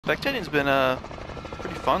Spectating's been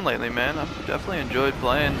pretty fun lately, man. I've definitely enjoyed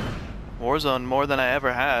playing Warzone more than I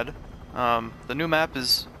ever had. The new map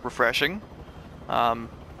is refreshing, and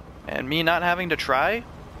me not having to try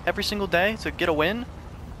every single day to get a win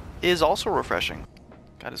is also refreshing.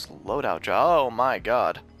 Got his loadout job. Oh my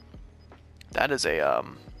god, that is a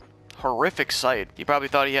horrific sight. He probably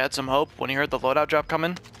thought he had some hope when he heard the loadout drop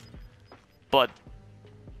coming, but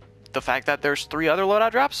the fact that there's 3 other loadout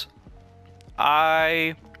drops,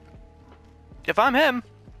 if I'm him,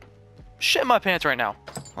 shit my pants right now.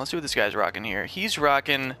 Let's see what this guy's rocking here. He's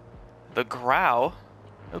rocking the Grow.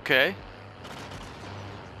 Okay.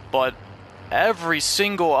 But every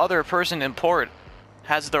single other person in port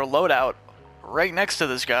has their loadout right next to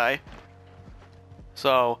this guy.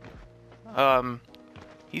 So,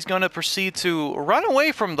 he's gonna proceed to run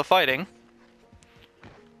away from the fighting.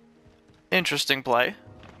 Interesting play.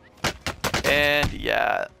 And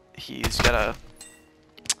yeah, he's gonna...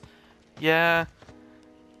 Yeah,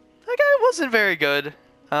 that guy wasn't very good.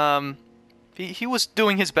 He was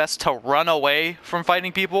doing his best to run away from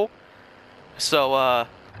fighting people. So,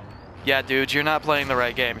 yeah, dude, you're not playing the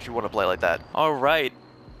right game if you want to play like that. All right.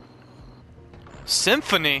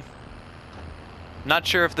 Symphony. Not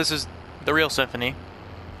sure if this is the real Symphony.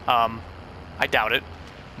 I doubt it.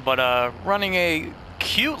 But, running a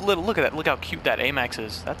cute little... Look at that. Look how cute that AMAX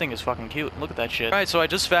is. That thing is fucking cute. Look at that shit. Alright, so I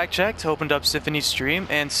just fact-checked, opened up Symphony's stream,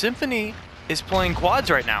 and Symphony is playing quads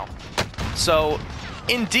right now. So,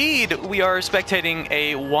 indeed, we are spectating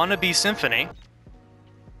a wannabe Symphony.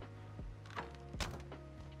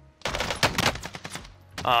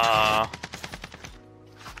 I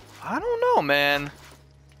don't know, man.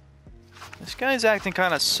 This guy's acting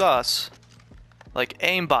kind of sus. Like,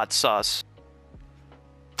 aimbot sus.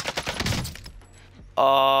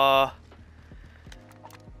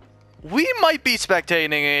 We might be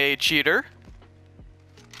spectating a cheater.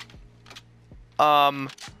 That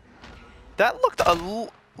looked a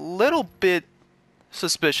little bit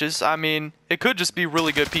suspicious. I mean, it could just be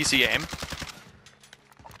really good PC aim.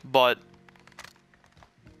 But,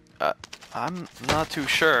 I'm not too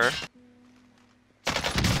sure.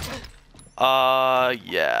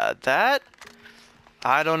 Yeah, that...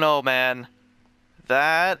 I don't know, man.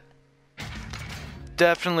 That...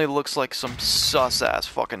 definitely looks like some sus-ass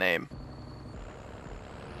fucking aim.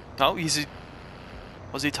 Oh,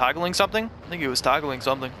 was he toggling something? I think he was toggling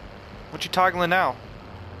something. What you toggling now?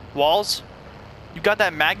 Walls? You got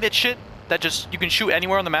that magnet shit that just you can shoot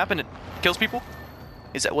anywhere on the map and it kills people?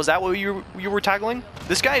 Was that what you were toggling?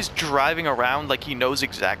 This guy's driving around like he knows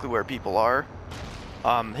exactly where people are.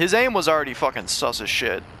 His aim was already fucking sus as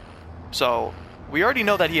shit. So, we already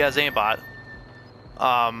know that he has aimbot.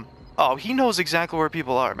 Oh, he knows exactly where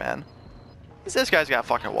people are, man. This guy's got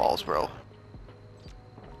fucking walls, bro.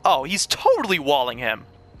 Oh, he's totally walling him.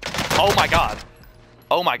 Oh my god.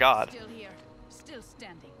 Oh my god. Still here. Still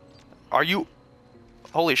standing. Are you...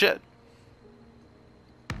 Holy shit.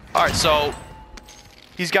 Alright, so...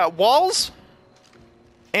 He's got walls.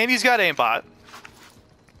 And he's got aimbot.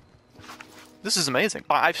 This is amazing.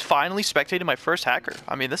 I've finally spectated my first hacker.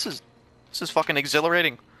 I mean, this is fucking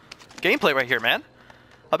exhilarating gameplay right here, man.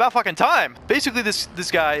 About fucking time. Basically, this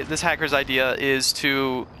hacker's idea is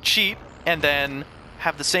to cheat and then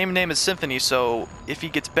have the same name as Symphony, so if he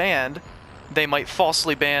gets banned, they might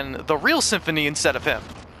falsely ban the real Symphony instead of him,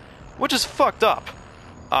 which is fucked up.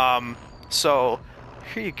 So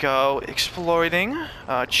here you go. Exploiting,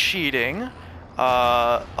 cheating,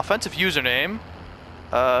 offensive username,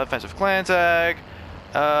 offensive clan tag,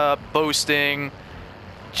 boasting,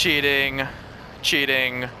 cheating,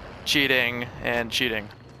 and cheating.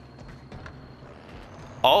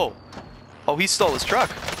 Oh, he stole his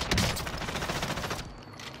truck.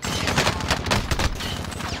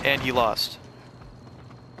 And he lost.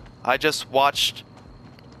 I just watched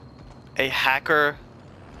a hacker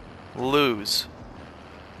lose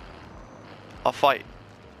a fight.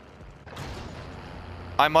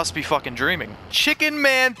 I must be fucking dreaming. Chicken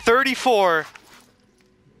Man 34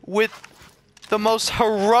 with the most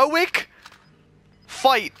heroic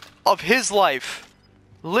fight of his life.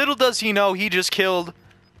 Little does he know he just killed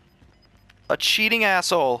a cheating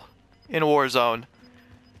asshole in Warzone.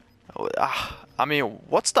 I mean,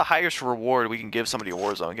 what's the highest reward we can give somebody in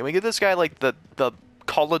Warzone? Can we give this guy like the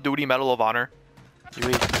Call of Duty Medal of Honor?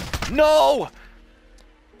 No!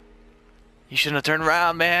 You shouldn't have turned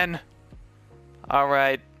around, man.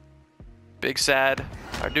 Alright. Big sad.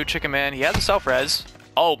 Our dude Chicken Man, he has a self-res.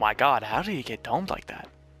 Oh my god, how did he get domed like that?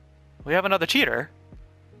 We have another cheater.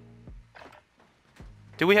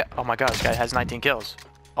 Do we have... Oh my god, this guy has 19 kills.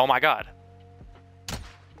 Oh my god.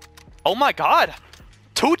 Oh my god!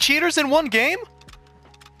 2 cheaters in one game?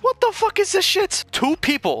 What the fuck is this shit? 2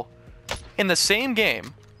 people in the same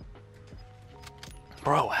game.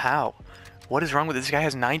 Bro, how? What is wrong with this? This guy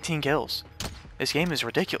has 19 kills. This game is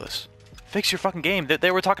ridiculous. Fix your fucking game.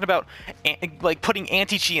 They were talking about like putting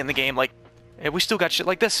anti-cheat in the game. Like, we still got shit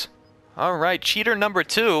like this. All right, cheater number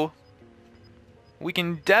 2. We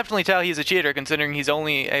can definitely tell he's a cheater considering he's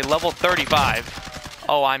only a level 35.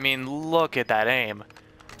 Oh, I mean, look at that aim.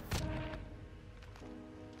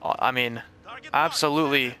 Oh, I mean,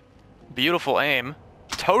 absolutely beautiful aim.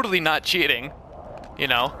 Totally not cheating, you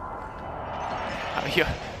know. You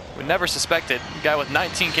would never suspect it. A guy with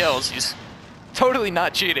 19 kills, he's totally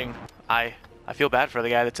not cheating. I feel bad for the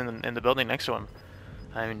guy that's in the building next to him.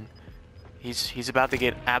 I mean, he's about to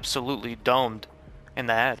get absolutely domed in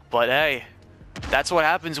the head. But hey, that's what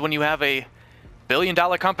happens when you have a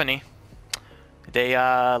billion-dollar company. They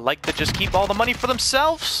like to just keep all the money for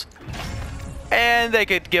themselves, and they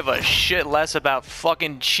could give a shit less about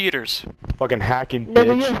fucking cheaters. Fucking hacking bitch.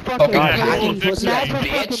 Nigga, you're fucking hacking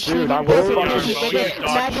bitch. Dude, I would've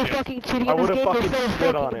fucking cheating in this game. fucking You're so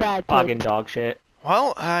shit on fucking it. bad, Fucking dog shit.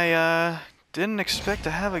 Well, I didn't expect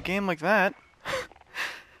to have a game like that.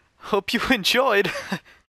 Hope you enjoyed.